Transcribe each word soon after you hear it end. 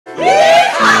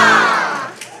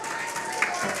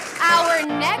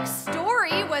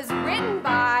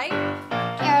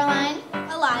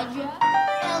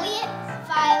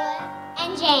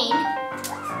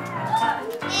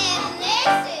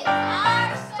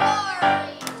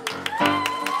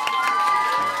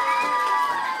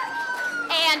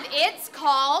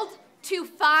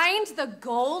the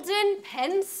golden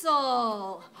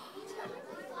pencil.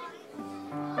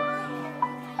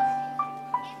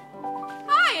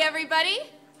 Hi, everybody.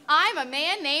 I'm a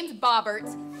man named Bobert,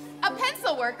 a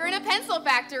pencil worker in a pencil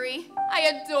factory.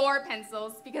 I adore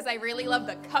pencils because I really love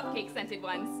the cupcake-scented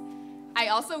ones. I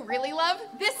also really love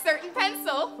this certain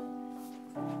pencil.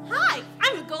 Hi,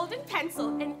 I'm a golden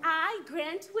pencil, and I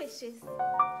grant wishes.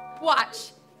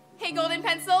 Watch. Hey, golden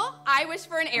pencil, I wish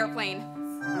for an airplane.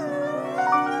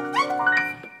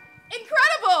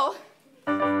 Incredible!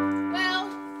 Well,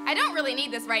 I don't really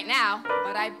need this right now,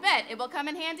 but I bet it will come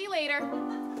in handy later.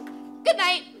 Good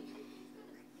night.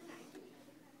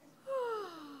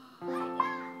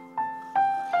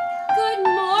 Good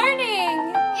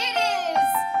morning. It is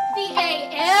the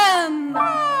a.m.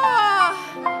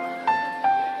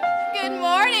 Good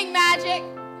morning, Magic.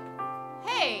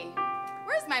 Hey,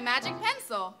 where's my magic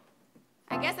pencil?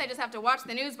 I guess I just have to watch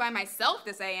the news by myself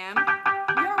this a.m.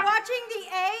 You're watching the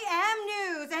AM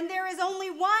news, and there is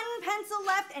only one pencil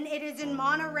left, and it is in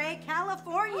Monterey,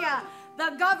 California.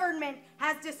 The government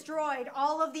has destroyed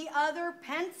all of the other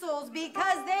pencils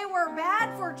because they were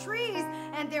bad for trees,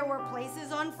 and there were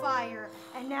places on fire.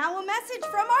 And now a message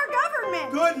from our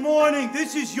government. Good morning.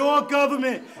 This is your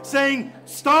government saying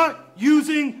start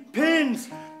using pens.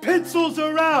 Pencils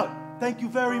are out. Thank you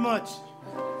very much.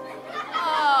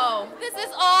 Oh, this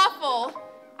is awful.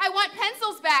 I want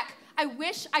pencils back. I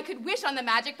wish I could wish on the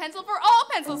magic pencil for all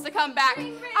pencils to come back.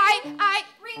 Ring, ring.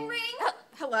 Ring, ring.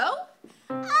 Hello?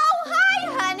 Oh, hi,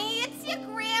 honey. It's your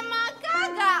Grandma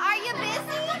Gaga. Are you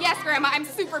busy? Yes, Grandma, I'm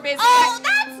super busy. Oh,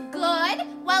 that's good.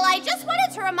 Well, I just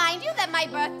wanted to remind you that my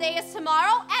birthday is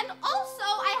tomorrow, and also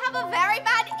I have a very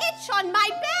bad itch on my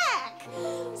back.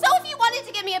 So if you wanted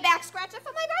to give me a back scratcher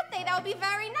for my birthday, that would be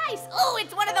very nice. Oh,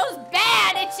 it's one of those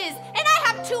bad itches, and I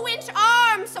have 2-inch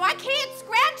arms, so I can't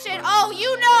scratch it. Oh,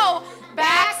 you know,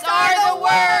 backs are the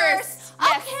worst.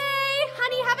 Yes. Okay,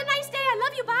 honey, have a nice day. I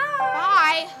love you. Bye.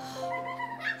 Bye.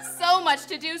 So much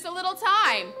to do, so little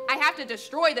time. I have to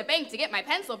destroy the bank to get my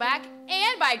pencil back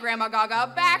and buy Grandma Gaga a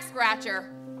back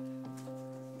scratcher.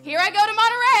 Here I go to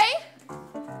Monterey.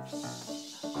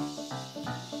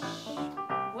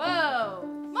 Whoa,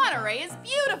 Monterey is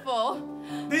beautiful.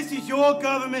 This is your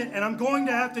government, and I'm going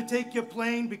to have to take your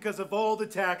plane because of all the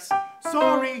tax.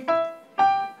 Sorry.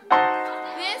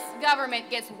 This government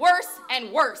gets worse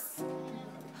and worse.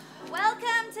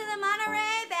 Welcome to the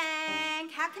Monterey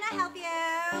Bank. How can I help you?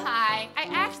 Hi, I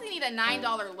actually need a $9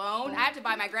 loan. I have to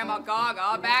buy my Grandma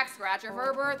Gaga a back scratcher for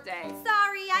her birthday.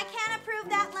 Sorry, I can't approve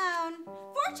that loan.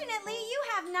 Fortunately, you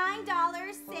have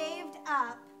 $9 saved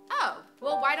up. Oh,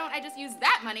 well, why don't I just use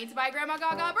that money to buy Grandma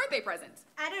Gaga a birthday present?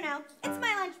 I don't know. It's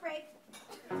my lunch break.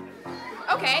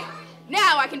 Okay,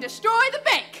 now I can destroy the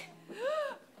bank.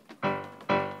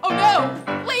 Oh no,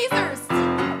 lasers!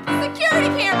 Security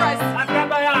cameras! I've got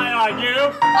my eye on you.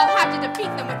 I'll have to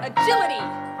defeat them with agility.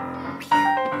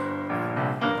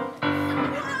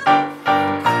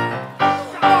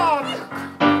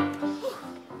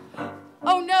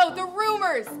 Oh no, the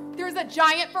rumors! There's a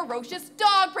giant ferocious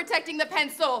dog protecting the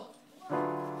pencil.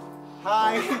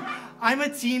 Hi, I'm a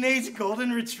teenage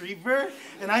golden retriever,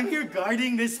 and I'm here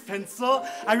guarding this pencil.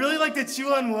 I really like to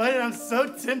chew on wood, and I'm so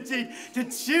tempted to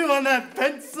chew on that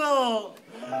pencil.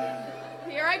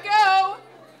 Here I go.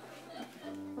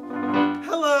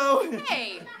 Hello.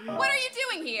 Hey, what are you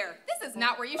doing here? This is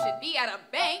not where you should be, at a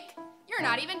bank. You're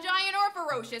not even giant or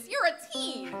ferocious. You're a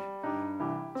teen.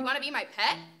 Do you want to be my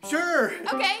pet? Sure.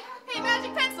 Okay. Hey,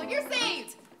 Magic Pencil, you're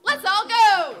saved. Let's all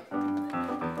go.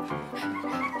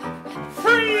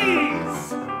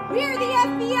 Freeze! We're the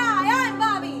FBI. I'm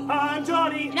Bobby. I'm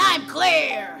Johnny. And I'm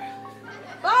Claire.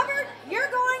 Bobert, you're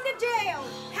going to jail.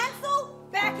 Pencil,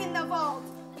 back in the vault.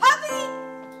 Puppy!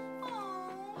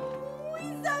 Oh,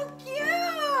 he's so cute.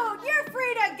 You're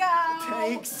free to go.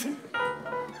 Thanks.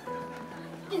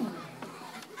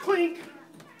 Clink.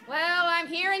 Well, I'm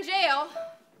here in jail.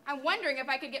 I'm wondering if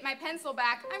I could get my pencil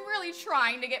back. I'm really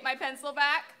trying to get my pencil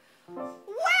back.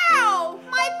 Wow!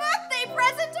 My birthday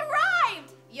present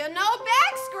arrived! You're no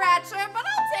back scratcher, but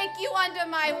I'll take you under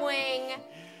my wing.